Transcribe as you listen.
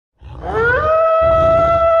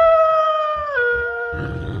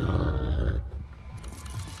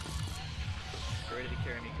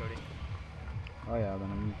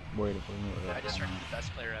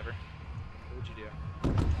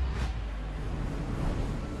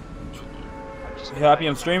You happy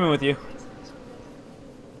I'm streaming with you?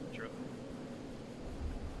 True.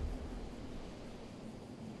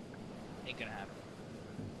 Ain't gonna happen.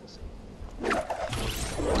 We'll see. Where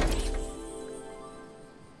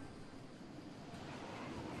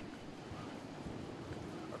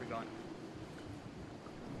are we going?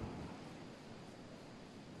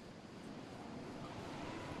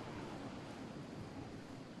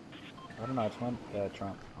 I don't know, I just went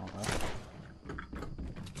Trump. Oh, right.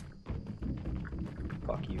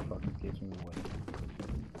 Fuck you, fucking gives me away.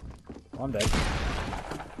 Oh, I'm dead.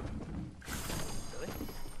 Really?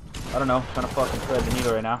 I don't know, trying to fucking thread the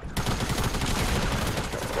needle right now.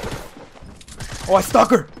 Oh, I stuck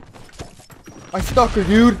her! I stuck her,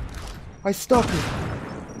 dude! I stuck her!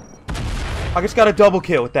 I just got a double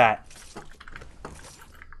kill with that.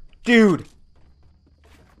 Dude!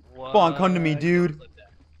 What? Come on, come to me, dude.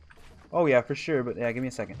 Oh yeah, for sure, but yeah, give me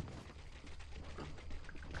a second.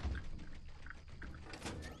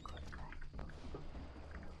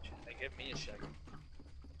 Hey, give me a second.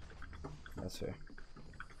 That's fair.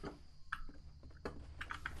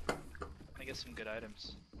 I get some good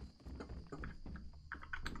items.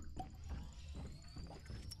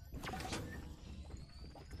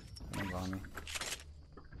 Don't bother me.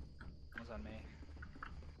 One's on me.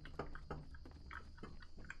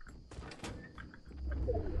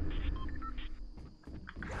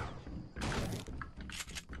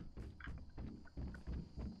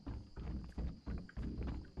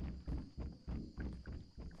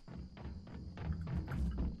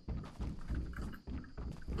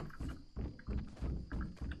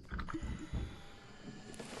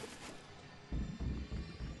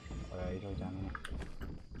 Oh yeah, he's always down here.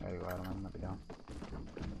 There you go, I don't know, I'm not be down.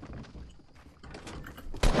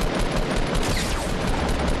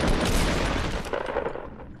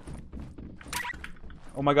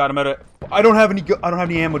 Oh my god, I'm at a... I don't have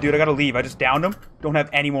any ammo, dude. I gotta leave. I just downed him. Don't have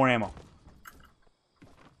any more ammo.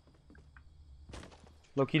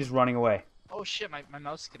 Low-key just running away. Oh shit, my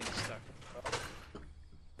mouse is getting stuck.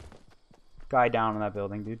 Guy down in that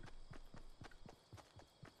building, dude.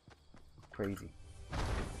 Crazy. I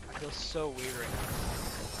feel so weird right now.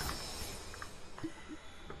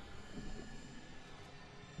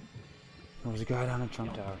 There's a guy down in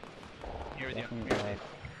Trump Tower. Here with you. Definitely alive.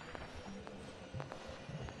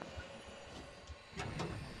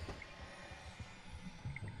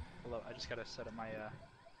 Hello, I just gotta set up my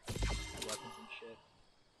weapons and shit.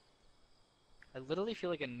 I literally feel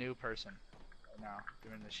like a new person right now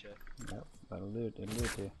doing this shit. Yep, that'll do it. It'll do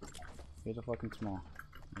it to you. Here's a fucking small.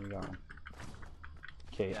 There you got one.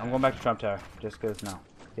 Okay, I'm going back to Trump Tower. Just cause no. Do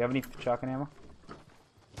you have any shotgun ammo?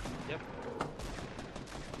 Yep.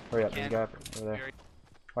 Hurry up, there's a guy over there.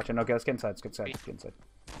 Watch it, no, okay, let's get inside, let's get inside, let's get inside.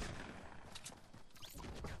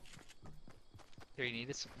 Here, you need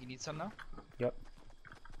this. You need some now? Yep.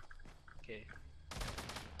 Okay.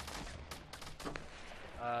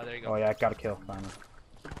 There you go. Oh yeah, I got a kill, finally.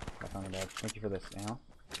 I found a bag. Thank you for this ammo.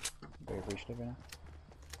 Very appreciative right now.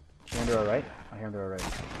 Hear him to our right? I hear him to our right.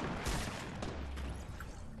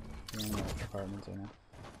 Hear him in the apartments right now.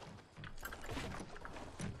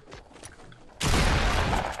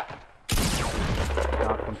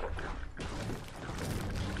 Knocked him.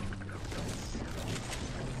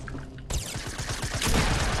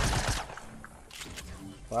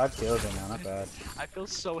 Five kills right now, not bad. I feel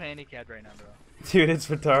so handicapped right now, bro. Dude, it's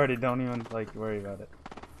retarded. Don't even like worry about it.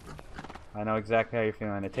 I know exactly how you're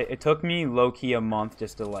feeling. It took me low-key a month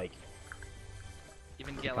just to like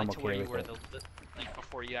Even get become like to where okay you with were like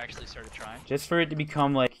before you actually started trying. just for it to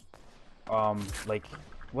become like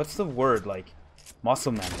what's the word, like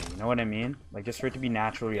muscle memory, you know what I mean? Like just for it to be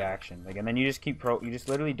natural reaction. Like, and then you just keep you just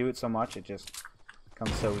literally do it so much it just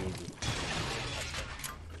comes so easy.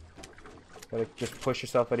 Gotta just push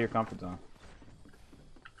yourself out of your comfort zone.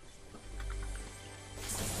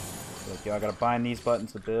 Like, yo, I gotta bind these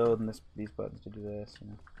buttons to build and these buttons to do this, you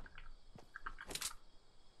know.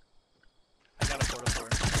 I got a portal for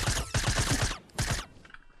it.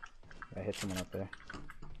 I hit someone up there.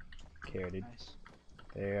 Care, dude. Nice.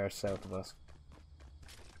 They are south of us.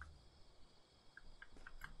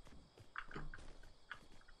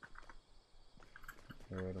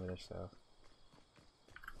 They're right over there south.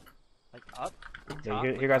 Like up? Yeah, Top?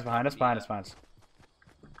 here Like, guys on behind top us, of behind the, us, behind us.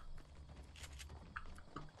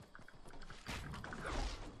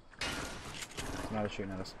 Now they're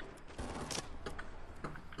shooting at us.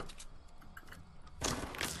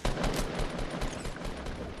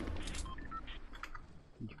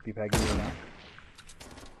 Be pegging you now.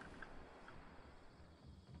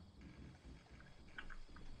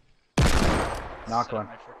 Knock set up one.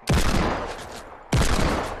 my freaking-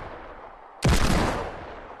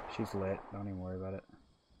 She's lit. Don't even worry about it.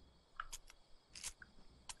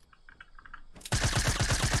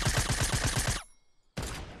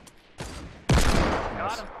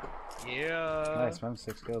 Got him. Yeah. Nice, I'm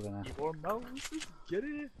 6 kills in that. Keyboard mouse, get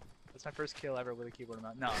it. That's my first kill ever with a keyboard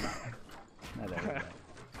mouse. No, no. Not ever.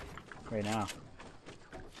 Right now.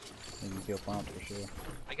 You feel pumped for sure.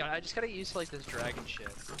 I just gotta use like this dragon shit.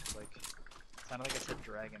 Like, sounded like I said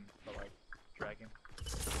dragon, but like dragon.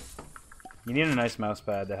 You need a nice mouse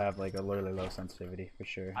pad to have like a really low sensitivity for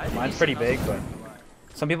sure. I have a Mine's decent pretty mouse big, pad,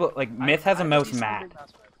 but some people like Myth has a mouse decent mat. big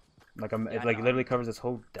mouse pad. Like Yeah, it I like know. literally covers this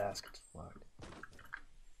whole desk. It's fucked.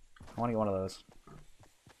 I want to get one of those.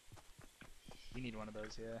 You need one of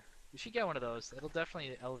those, yeah. You should get one of those. It'll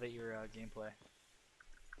definitely elevate your gameplay.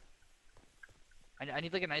 I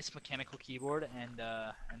need like a nice mechanical keyboard and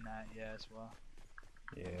that, yeah, as well.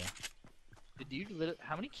 Yeah. Did you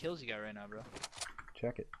how many kills you got right now, bro?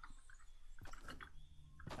 Check it.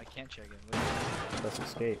 I can't check it. Wait. Press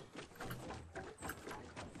escape.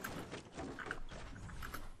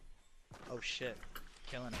 Oh shit,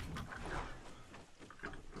 killing it.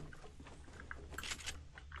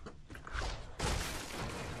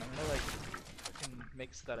 I'm gonna like fucking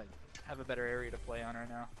make so that I have a better area to play on right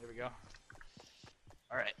now. There we go.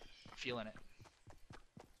 Alright, feeling it.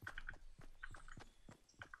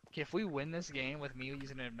 Okay, if we win this game with me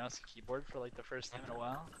using a mouse and keyboard for like the first time in a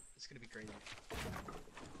while, it's gonna be crazy.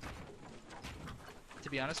 To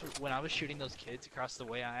be honest, when I was shooting those kids across the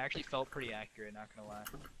way, I actually felt pretty accurate, not gonna lie.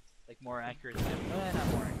 Like more accurate than not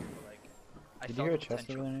more accurate, but like I Did you felt hear a the chest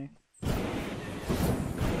over potential. there?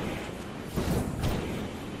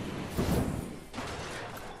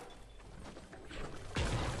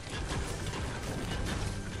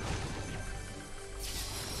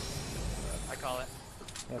 I call it.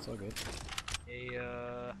 That's all good.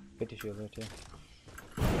 A 50 shield there too.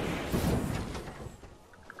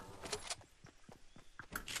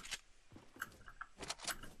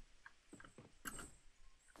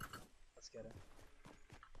 let's get it.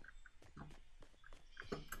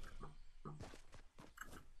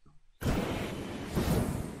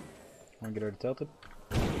 Want to get her tilted?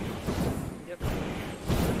 Yep.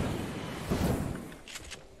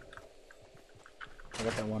 I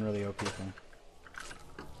got that one really OP thing.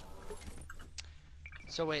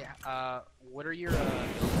 So wait, what are your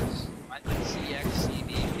builders? Mine's like CX,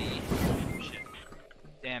 CBB, shit.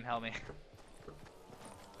 Damn, help me.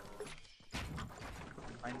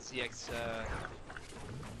 Mine's CX,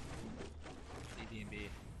 CB and B.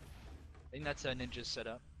 I think that's a ninja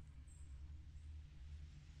setup.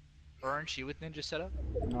 Or aren't you with ninja setup?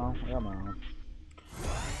 No, I got my own.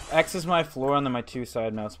 X is my floor, and then my 2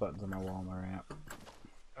 side mouse buttons on my wall and my ramp.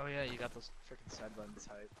 Oh yeah, you got those freaking side buttons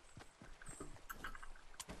hype.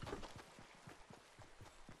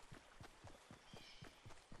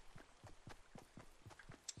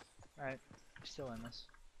 Alright, we're still in this.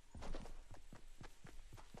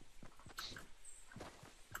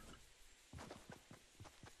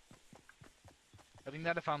 I think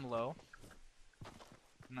that if I'm low,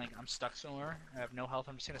 and like I'm stuck somewhere, I have no health,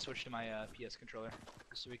 I'm just gonna switch to my PS controller,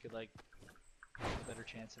 just so we could like have a better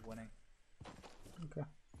chance of winning. Okay.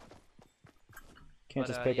 Can't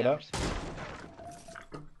But, just pick it yeah, up?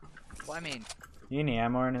 Well, I mean, You need any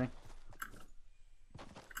ammo or anything?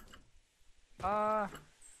 I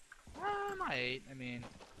might. I mean,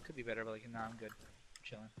 could be better, but like, nah, I'm good. I'm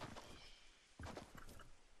chilling.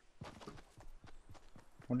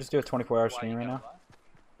 We'll just do a 24-hour Why, stream you right got now. what?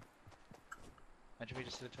 Imagine we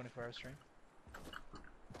just did a 24-hour stream.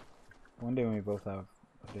 One day when we both have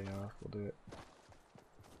a day off, we'll do it.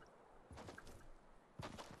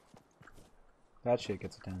 That shit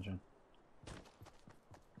gets attention.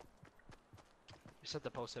 Just have to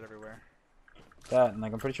post it everywhere. That, and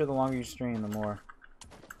like I'm pretty sure the longer you stream, the more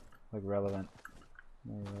like more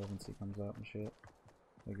relevancy comes up and shit.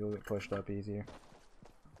 Like you'll get pushed up easier.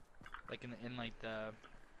 Like in like the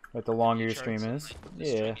Like the longer view your stream charts is. and, like, the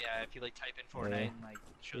Yeah. stream, yeah. If you like type in Fortnite Yeah. and like it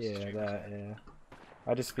shows the Yeah, stream. that, yeah.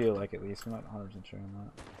 I just feel like at least I'm not 100% sure on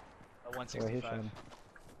that. A Oh, I hit 165. him.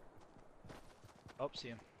 Oh, see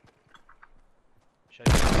him. Should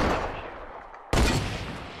I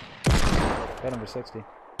Hit number 60.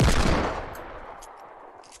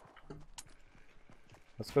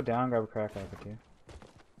 Let's go down, grab a crack rocket too.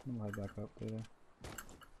 I'm gonna head back up through there.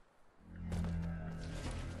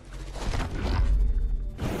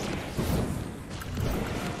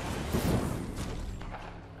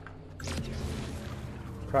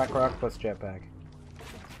 Crack rock plus jetpack.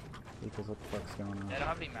 Because what the fuck's going on? I don't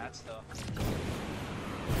have any mats though.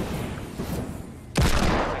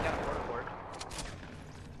 I got a porta board.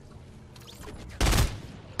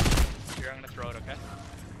 Here, I'm gonna throw it, okay?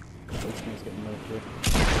 This thing's getting moved too.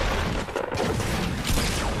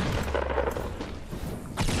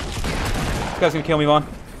 This guy's gonna kill me, Vaughn.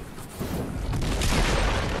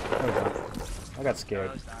 There we go. I got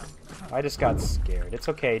scared. I just got scared. It's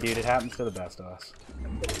okay, dude. It happens to the best of us.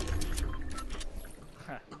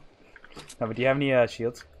 No, but do you have any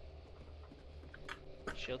shields?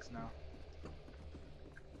 Shields, no.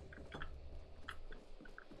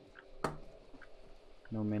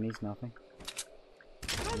 No minis, nothing.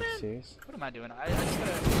 Are you serious? What am I doing? I just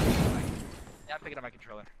gotta. Yeah, I'm picking up my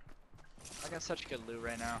controller. I got such good loot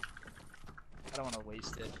right now. I don't want to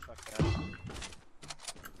waste it. Fuck that.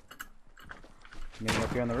 Mini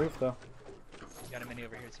up here on the roof, though. Got a mini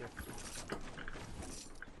over here too.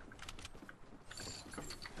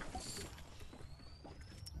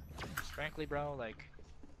 Frankly, bro, like,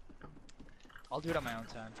 I'll do it on my own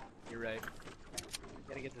time. You're right.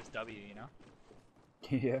 Gotta get this W, you know?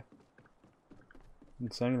 Yeah.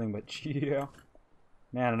 Didn't say anything but yeah.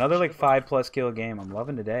 Man, another like 5+ kill game. I'm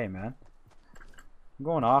loving today, man. I'm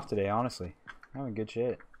going off today, honestly. I'm having good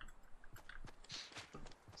shit.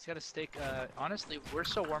 Just gotta stick. Honestly, we're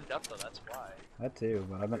so warmed up though. That's why. That too,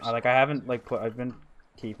 but I've been I haven't like put. I've been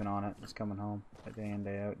keeping on it. Just coming home day in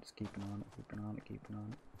day out. Just keeping on it, keeping on it, keeping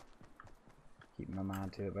on it. Keeping my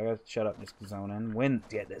mind to it. But I gotta shut up. Just zone in. Win.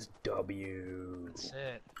 Get this W. That's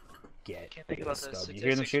it. Get Can't think about this. W. You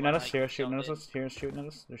hear them shooting at us? Here, shooting at us. Here, shooting at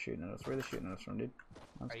us. They're shooting at us. Where are they shooting at us from, dude?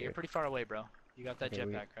 Alright, you're pretty far away, bro. You got that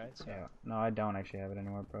jetpack, right? So. Yeah. No, I don't actually have it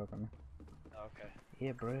anymore, broke. I mean. Oh, okay.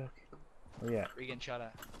 Yeah, broke. Where you at? Where are you getting shot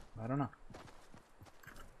at? I don't know.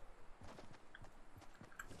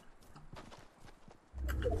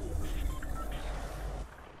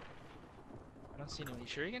 I don't see anyone. You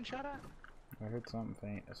sure you're getting shot at? I heard something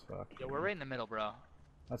faint as fuck. Yeah, we're right in the middle, bro.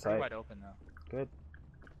 That's pretty right. wide open though. Good.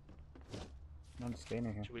 I'm just staying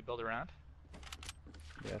here. Should we build around?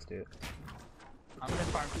 Yeah, let's do it. I'm gonna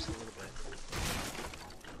farm just a little bit.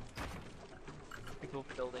 People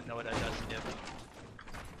building know what that does to you.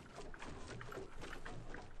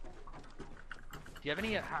 Do you have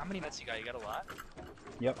any? How many mets you got? You got a lot?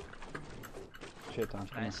 Yep. Shit ton.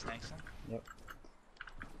 Nice, thanks. Yep.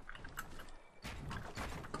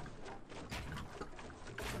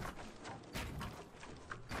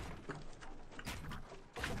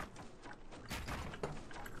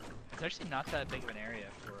 It's actually not that big of an area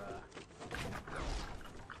for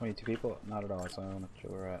 22 people? Not at all, so I don't know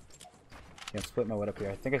where we're at. Yeah, I'm splitting my wood up here.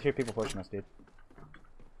 I think I hear people pushing us, dude.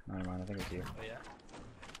 Never mind, I think it's you. Oh yeah?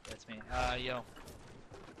 That's me. Yo.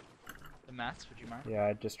 The mats, would you mind? Yeah,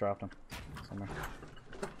 I just dropped them. Somewhere.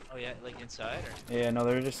 Oh yeah, like inside or? Yeah, no,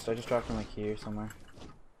 they're just, I just dropped them like here somewhere.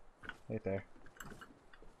 Right there.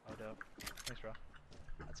 Oh dope. Thanks bro.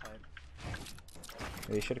 That's hype.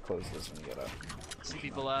 Yeah, you should have closed this when you get up. See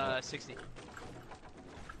people, 60.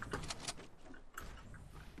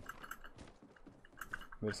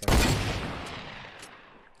 Wait a second.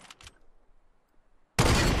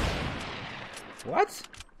 What?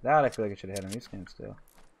 That I feel like I should have hit him. He's standing still.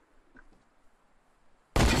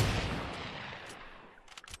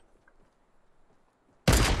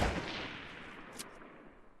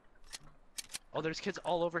 Oh, there's kids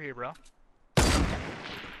all over here, bro.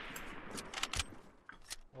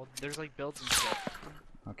 Well, there's like builds and stuff.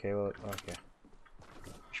 Okay, well, okay.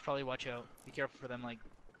 You should probably watch out. Be careful for them, like,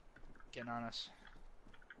 getting on us.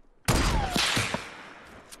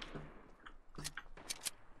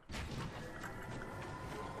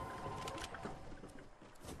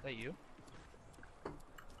 Is that you?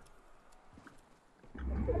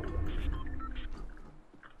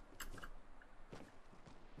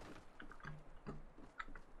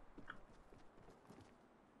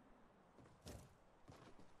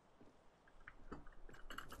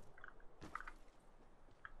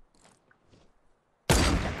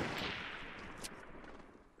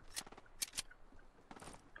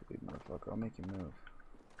 Motherfucker, I'll make you move.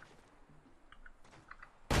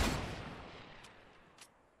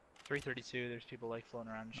 332, there's people like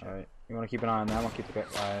floating around and shit. Alright, you want to keep an eye on them? I'll keep the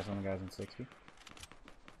eyes on the guys in 60.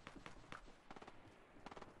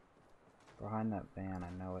 Behind that van, I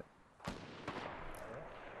know it.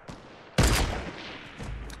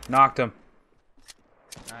 Knocked him.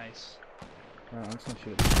 Nice. Alright, I'm just gonna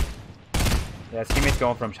shoot it. Yeah, his teammate's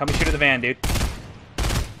going for him. Help me shoot at the van, dude.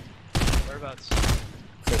 Whereabouts?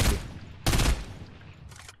 60.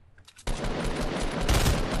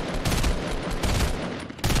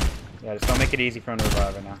 Yeah, just don't make it easy for him to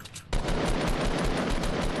revive right now.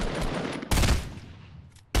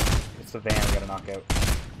 It's the van we gotta knock out.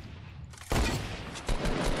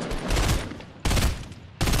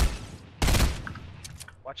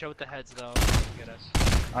 Watch out with the heads though. Get us.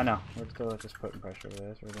 I know. We're still just putting pressure over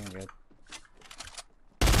this. We're doing good.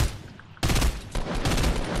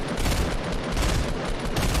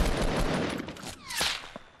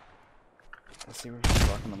 Let's see, we're just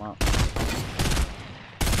fucking them up.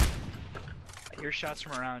 I hear shots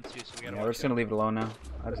from around too, so we gotta. Yeah, we're just gonna leave it alone now.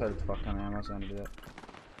 I decided to fuck ton of ammo, so I'm gonna do that.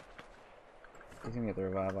 He's gonna get the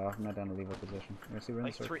revive off. I'm not down to leave a position. We're see, we're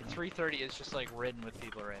like 330 is just like ridden with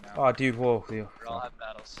people right now. Oh, dude, whoa. We all have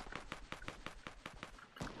battles.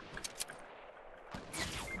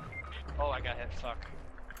 Oh, I got hit. Fuck.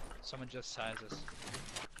 Someone just sized us.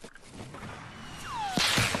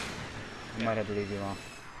 You might have to leave you alone.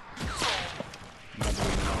 You might have to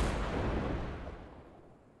leave you alone.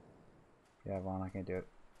 Yeah, Vaughn, I can't do it.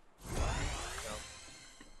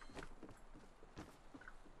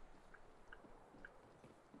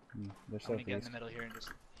 They're I'm gonna get in the middle here and just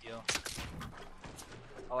heal.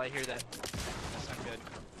 Oh, I hear that. That's not good.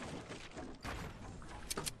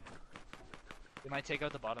 They might take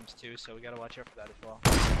out the bottoms too, so we gotta watch out for that as well.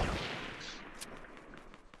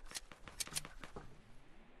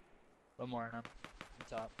 One more on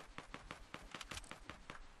the top.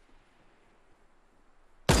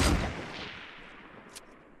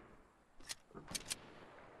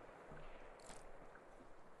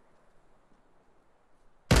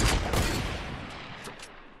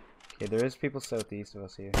 Okay, there is people southeast of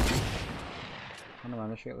us here. I don't know,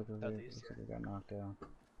 this shit looks like they got knocked down.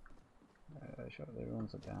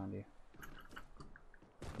 Everyone's down, dude.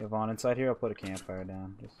 Yeah, Vaughn, inside here, I'll put a campfire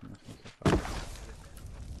down. Just to make myself fire.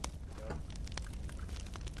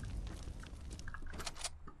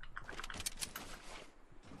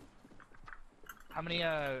 How many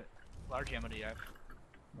large ammo do you have?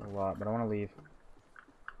 A lot, but I want to leave.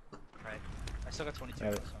 Alright. I still got 22.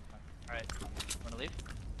 Yeah. So alright. Wanna leave?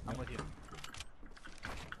 I'm with you.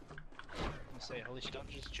 I'm gonna say, holy shit, don't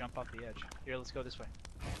just jump off the edge. Here, let's go this way.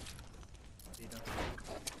 What are you doing?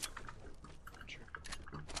 Sure.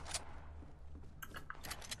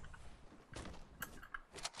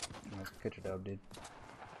 Nice, catch your dub, dude.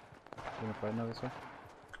 You wanna fight now this way?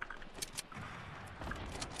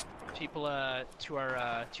 People to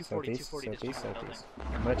our 240, Southeast. building.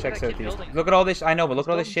 I'm gonna check Look at that kid southeast. building. Look at all this. I know, but look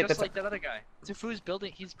at all this Building shit just that's. like that other guy. Tifu's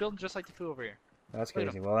building. He's building just like Tifu over here. That's Look at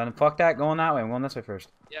crazy. him. Well, then fuck that. Going that way. I'm going this way first.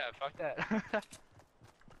 Yeah, fuck that.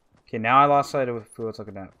 Okay, now I lost sight of who it's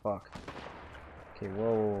looking at. Fuck. Okay,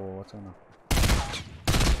 whoa. What's going on?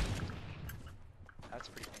 That's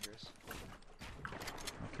pretty dangerous.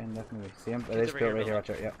 I can definitely see him. He's They just over built here right here. Watch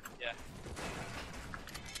building. out. Yep. Yeah.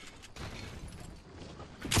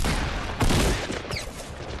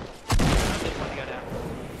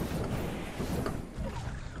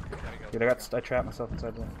 Dude, I trapped myself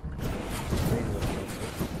inside there.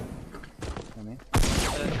 I mean,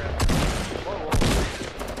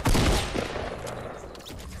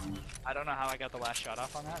 I don't know how I got the last shot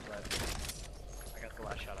off on that, but I got the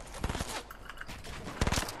last shot off.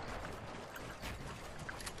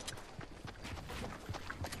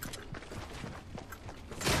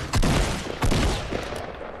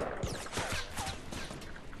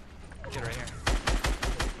 Get right here.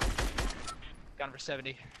 Got for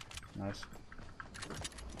 70. nice.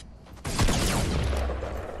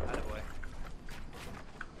 Attaboy.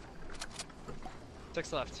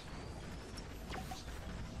 6 left.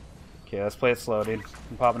 Okay, let's play it slow, dude.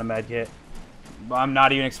 I'm popping a med kit. I'm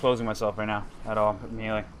not even exposing myself right now at all. I'm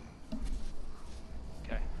healing.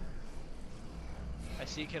 Okay. I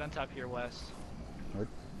see a kid on top here, west. Word.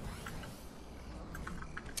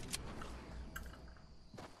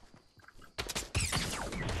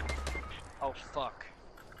 Oh fuck.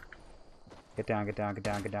 Get down, get down, get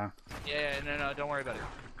down, get down. Yeah, no, don't worry about it.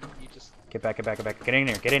 You just Get back, get back, get back. Get in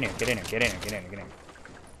here, get in here, get in here, get in here, get in here, get in here.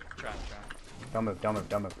 try. Don't move, don't move,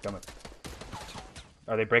 don't move, don't move.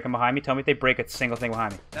 Are they breaking behind me? Tell me if they break a single thing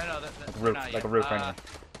behind me. No, Like a roof, not like yet. a roof right now.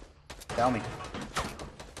 Tell me.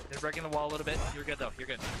 They're breaking the wall a little bit. You're good though. You're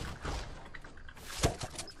good.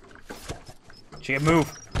 She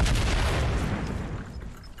move.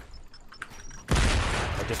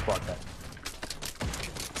 I just blocked that.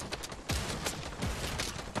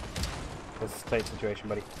 This is a tight situation,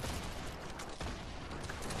 buddy.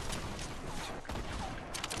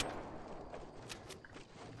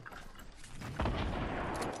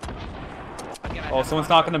 Again, Oh, someone's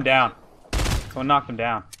knocking them down. Someone knocked them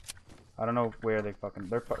down. I don't know where they fucking.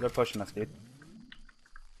 They're pushing us, dude.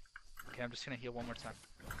 Okay, I'm just gonna heal one more time.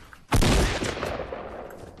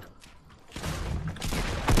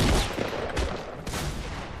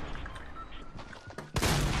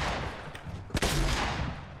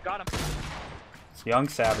 Got him. It's young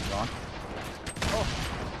savage on. Oh.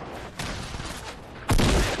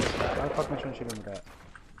 Why the fuck am I trying to shoot him with that?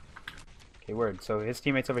 Okay, word. So his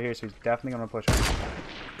teammate's over here, so he's definitely gonna push him.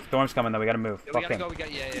 Storm's coming though. We gotta move. Yeah, Fuck we gotta him. go. We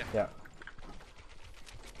got yeah. Yeah.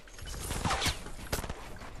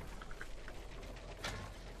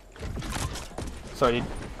 Sorry, dude.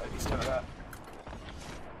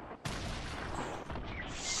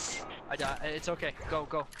 I died. It's okay. Go,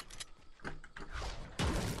 go. I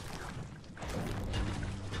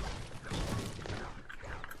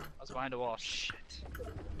was behind a wall. Shit.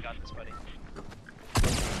 We got this, buddy.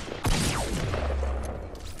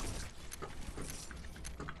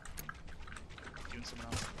 Doing someone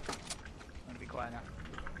else. I'm gonna be quiet now.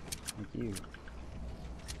 Thank you.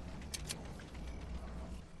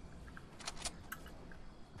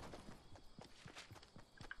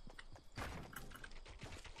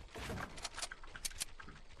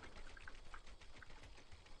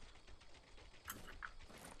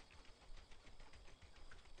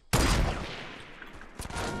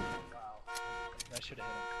 I should have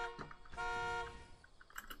hit him.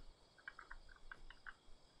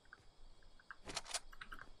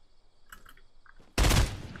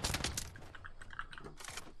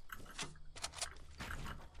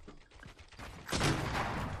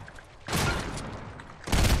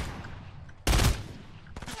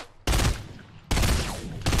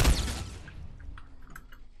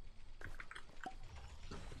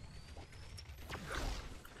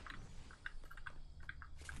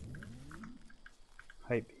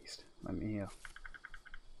 Hype beast. Let me heal.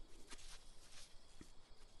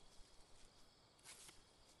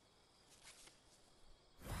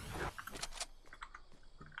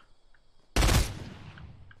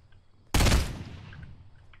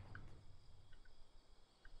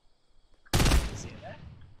 See that?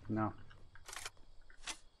 No.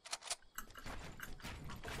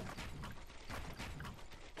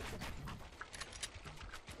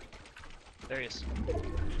 There he is.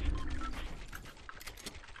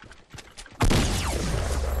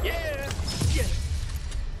 Yeah! Yeah!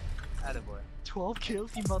 Attaboy. 12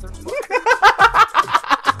 kills, you motherfucker!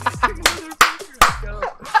 You motherfucker, let's go!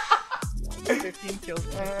 15 kills.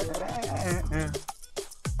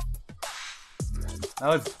 That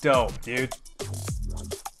was dope, dude.